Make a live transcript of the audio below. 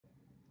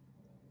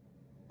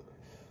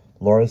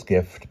Laura's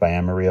Gift by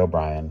Annemarie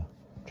O'Brien.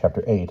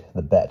 Chapter 8,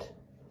 The Bet.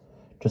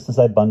 Just as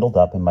I bundled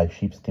up in my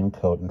sheepskin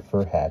coat and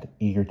fur hat,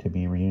 eager to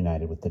be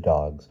reunited with the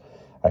dogs,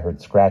 I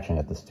heard scratching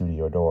at the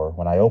studio door.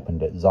 When I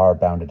opened it, Czar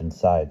bounded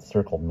inside,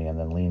 circled me, and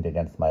then leaned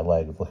against my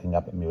legs, looking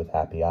up at me with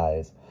happy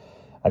eyes.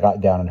 I got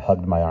down and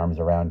hugged my arms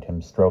around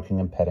him, stroking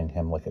and petting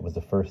him like it was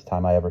the first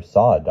time I ever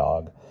saw a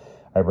dog.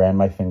 I ran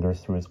my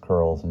fingers through his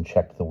curls and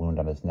checked the wound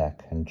on his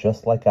neck, and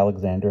just like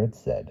Alexander had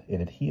said, it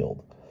had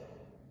healed.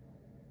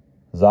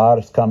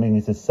 "Czar's coming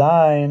is a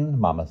sign,"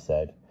 Mama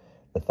said.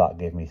 The thought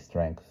gave me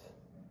strength.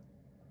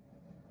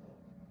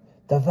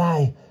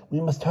 "Davai, we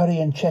must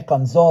hurry and check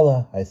on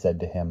Zola," I said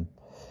to him.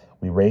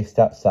 We raced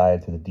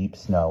outside through the deep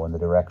snow in the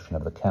direction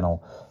of the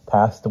kennel,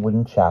 past the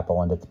wooden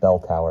chapel and its bell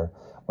tower.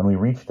 When we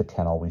reached the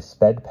kennel, we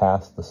sped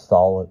past the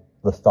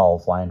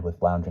stalls lined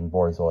with lounging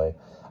borzoi.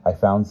 I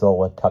found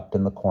Zola tucked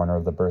in the corner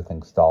of the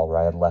birthing stall where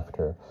I had left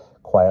her,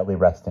 quietly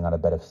resting on a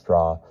bed of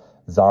straw.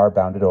 Czar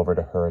bounded over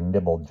to her and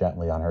nibbled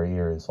gently on her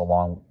ears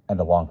along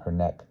her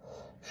neck.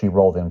 She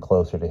rolled in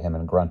closer to him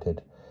and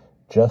grunted.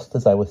 Just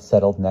as I was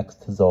settled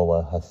next to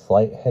Zola, a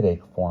slight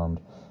headache formed,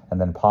 and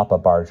then Papa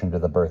barged into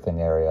the birthing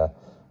area.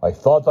 "I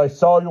thought I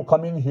saw you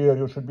come in here.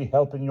 You should be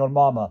helping your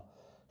mama."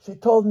 "She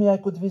told me I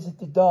could visit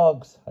the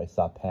dogs." I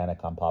saw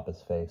panic on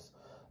Papa's face.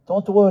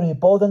 "Don't worry,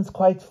 Bolden's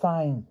quite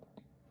fine."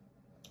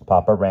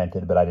 Papa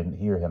ranted, but I didn't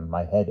hear him.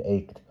 My head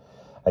ached.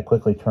 I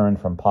quickly turned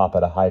from Papa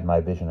to hide my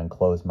vision and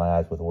closed my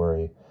eyes with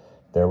worry.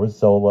 There was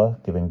Zola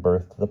giving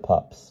birth to the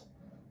pups,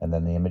 and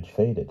then the image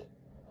faded.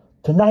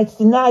 "Tonight's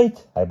the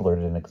night," I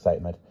blurted in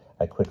excitement.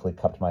 I quickly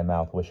cupped my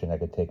mouth, wishing I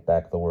could take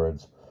back the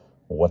words.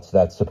 "What's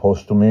that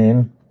supposed to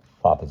mean?"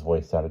 Papa's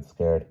voice sounded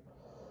scared.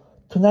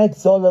 "Tonight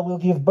Zola will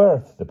give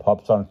birth." "The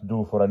pups aren't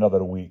due for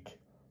another week."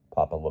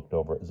 Papa looked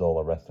over at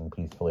Zola resting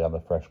peacefully on the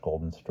fresh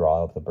golden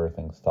straw of the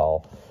birthing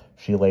stall.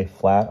 She lay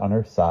flat on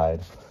her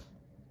side,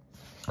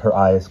 her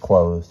eyes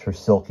closed, her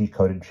silky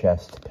coated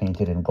chest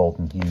painted in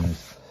golden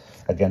hues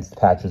against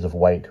patches of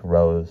white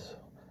rose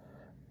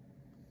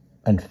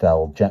and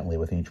fell gently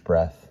with each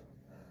breath.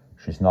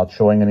 "She's not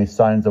showing any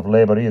signs of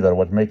labor either.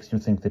 What makes you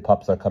think the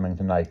pups are coming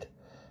tonight?"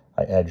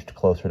 I edged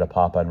closer to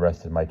Papa and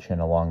rested my chin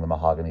along the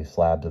mahogany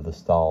slabs of the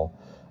stall.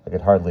 I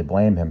could hardly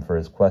blame him for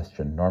his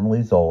question.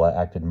 Normally Zola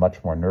acted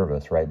much more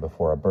nervous right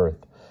before a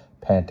birth,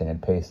 panting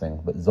and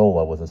pacing, but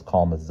Zola was as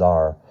calm as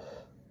Czar.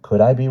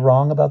 Could I be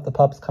wrong about the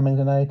pups coming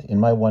tonight? In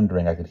my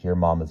wondering, I could hear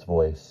Mama's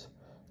voice.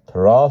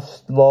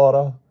 "Trust,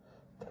 Lara,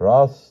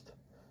 trust."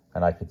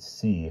 And I could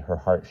see her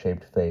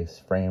heart-shaped face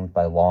framed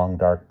by long,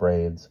 dark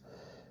braids.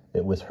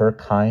 It was her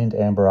kind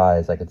amber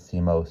eyes I could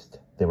see most.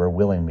 They were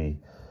willing me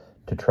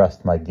to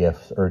trust my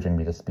gifts, urging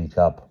me to speak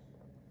up.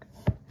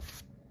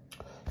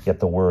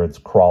 Yet the words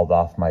crawled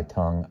off my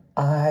tongue.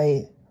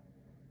 "I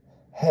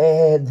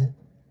had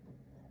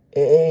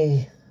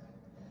a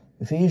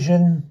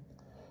vision."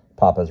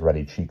 Papa's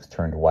ruddy cheeks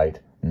turned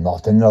white.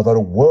 "Not another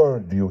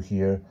word, do you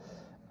hear?"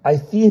 I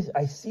see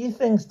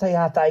things,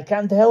 Tayata. I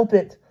can't help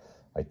it."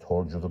 "I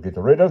told you to get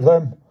rid of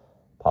them."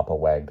 Papa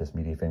wagged his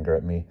meaty finger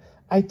at me.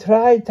 "I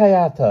tried,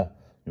 Tayata."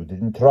 "You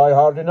didn't try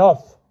hard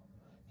enough,"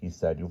 he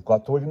said. "You've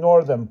got to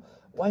ignore them."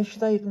 "Why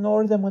should I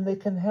ignore them when they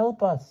can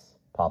help us?"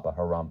 Papa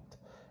harumphed.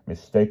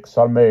 "Mistakes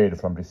are made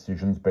from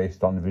decisions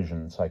based on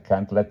visions. I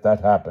can't let that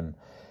happen."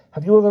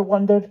 "Have you ever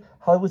wondered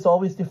how I was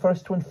always the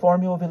first to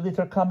inform you of a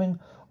litter coming,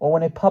 or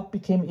when a pup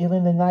became ill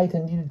in the night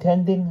and needed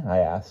tending?" I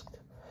asked.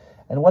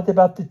 "And what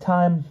about the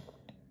time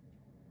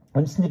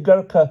when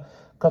Snigurka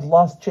got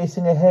lost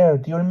chasing a hare?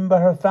 Do you remember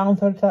who found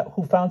her,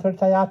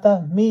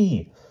 Tayata?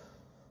 Me."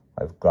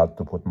 "I've got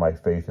to put my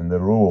faith in the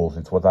rules.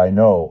 It's what I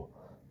know."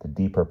 The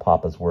deeper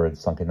Papa's words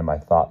sunk into my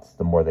thoughts,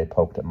 the more they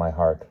poked at my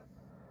heart.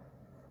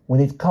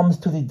 "When it comes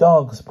to the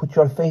dogs, put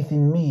your faith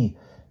in me.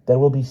 There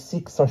will be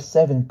 6 or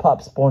 7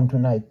 pups born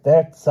tonight.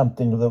 That's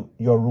something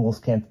your rules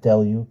can't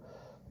tell you."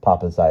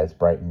 Papa's eyes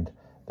brightened,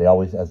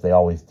 as they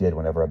always did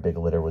whenever a big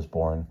litter was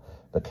born.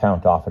 The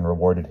Count often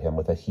rewarded him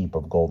with a heap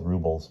of gold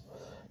rubles.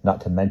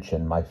 Not to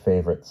mention my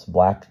favorites,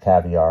 black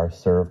caviar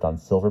served on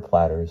silver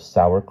platters,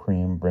 sour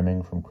cream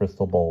brimming from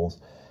crystal bowls,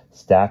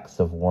 stacks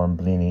of warm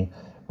blini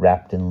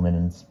wrapped in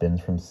linen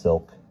spins from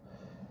silk,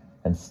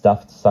 and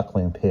stuffed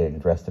suckling pig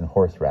dressed in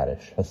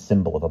horseradish, a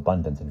symbol of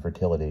abundance and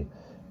fertility.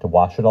 To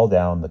wash it all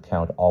down, the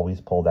Count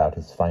always pulled out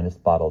his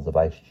finest bottles of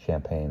iced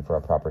champagne for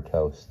a proper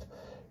toast.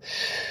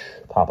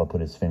 "Shh!" Papa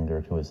put his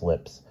finger to his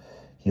lips.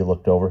 He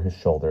looked over his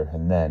shoulder,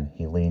 and then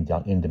he leaned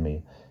into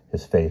me,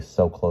 his face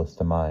so close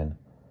to mine.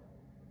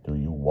 "Do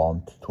you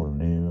want to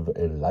live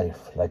a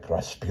life like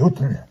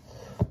Rasputin?"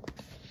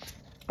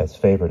 As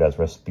favored as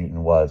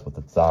Rasputin was with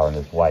the Tsar and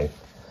his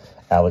wife,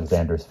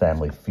 Alexander's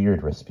family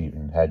feared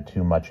Rasputin, had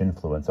too much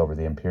influence over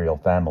the imperial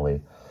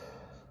family.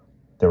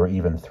 There were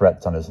even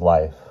threats on his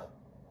life.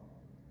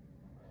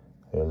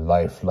 "A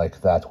life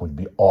like that would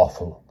be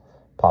awful."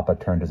 Papa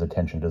turned his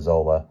attention to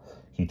Zola.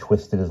 He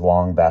twisted his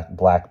long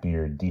black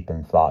beard deep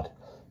in thought.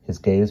 His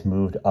gaze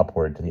moved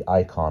upward to the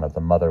icon of the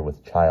mother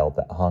with child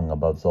that hung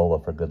above Zola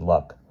for good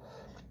luck.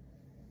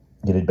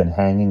 It had been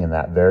hanging in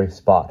that very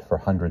spot for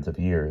hundreds of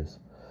years.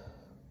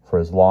 For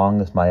as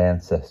long as my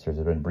ancestors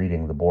had been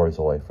breeding the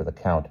borzoi for the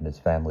Count and his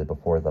family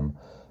before them,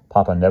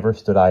 Papa never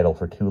stood idle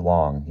for too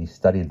long. He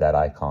studied that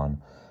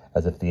icon,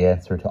 as if the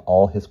answer to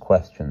all his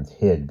questions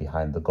hid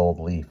behind the gold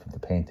leaf of the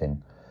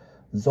painting.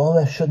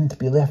 "Zola shouldn't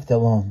be left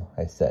alone,"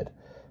 I said.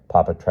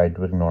 Papa tried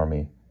to ignore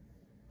me.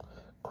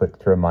 Quick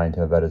to remind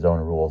him about his own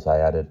rules, I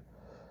added,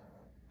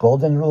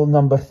 "Golden rule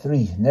number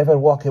 3, never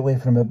walk away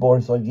from a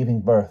borzoi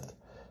giving birth."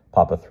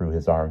 Papa threw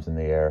his arms in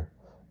the air.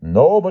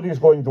 "Nobody's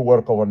going to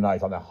work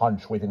overnight on a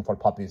hunch waiting for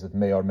puppies that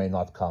may or may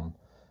not come."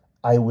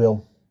 "I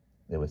will."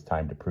 It was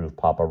time to prove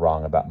Papa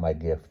wrong about my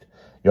gift.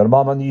 "Your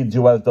mama needs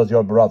you, as does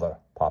your brother,"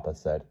 Papa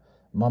said.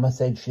 "Mama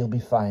said she'll be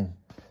fine."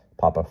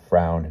 Papa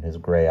frowned, and his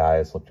gray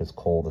eyes looked as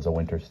cold as a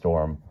winter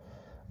storm.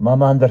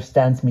 "Mama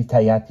understands me,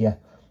 Tayatia."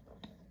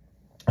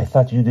 "I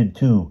thought you did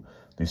too."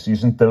 "This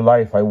isn't the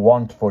life I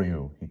want for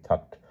you." He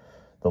tucked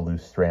the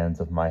loose strands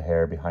of my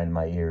hair behind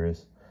my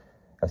ears.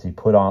 As he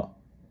put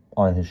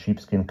on his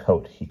sheepskin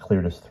coat, he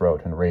cleared his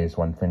throat and raised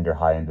one finger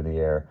high into the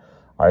air.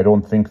 I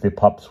don't think the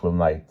pups will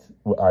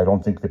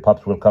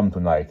come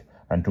tonight,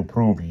 and to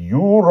prove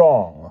you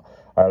wrong,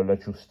 I'll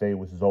let you stay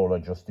with Zola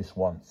just this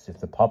once. If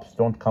the pups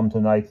don't come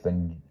tonight,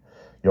 then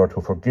you're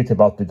to forget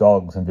about the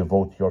dogs and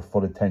devote your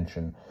full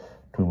attention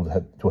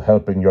to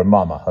helping your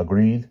mama.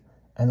 Agreed?"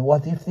 "And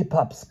what if the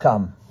pups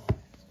come?"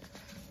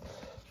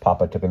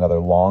 Papa took another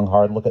long,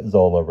 hard look at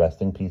Zola,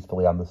 resting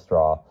peacefully on the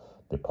straw.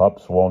 "The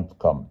pups won't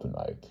come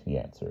tonight," he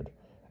answered.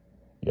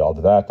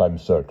 "Of that I'm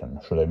certain.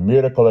 Should a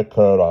miracle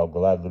occur, I'll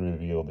gladly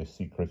reveal the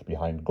secret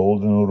behind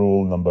Golden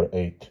Rule number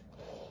 8.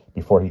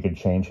 Before he could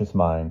change his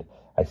mind,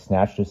 I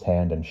snatched his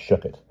hand and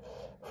shook it.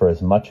 For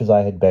as much as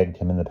I had begged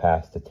him in the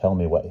past to tell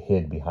me what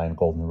hid behind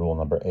Golden Rule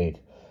number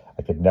 8,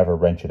 I could never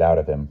wrench it out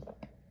of him.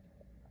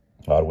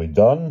 "Are we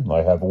done?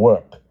 I have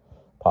work."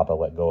 Papa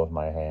let go of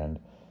my hand,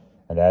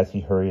 and as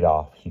he hurried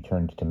off, he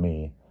turned to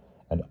me,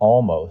 and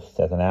almost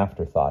as an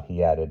afterthought,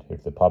 he added,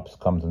 "If the pups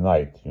come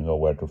tonight, you know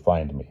where to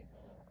find me."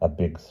 A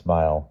big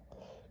smile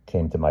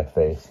came to my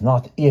face.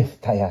 "Not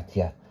if,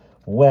 Tayatia,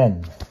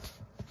 when."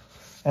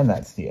 And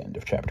that's the end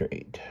of chapter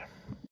 8.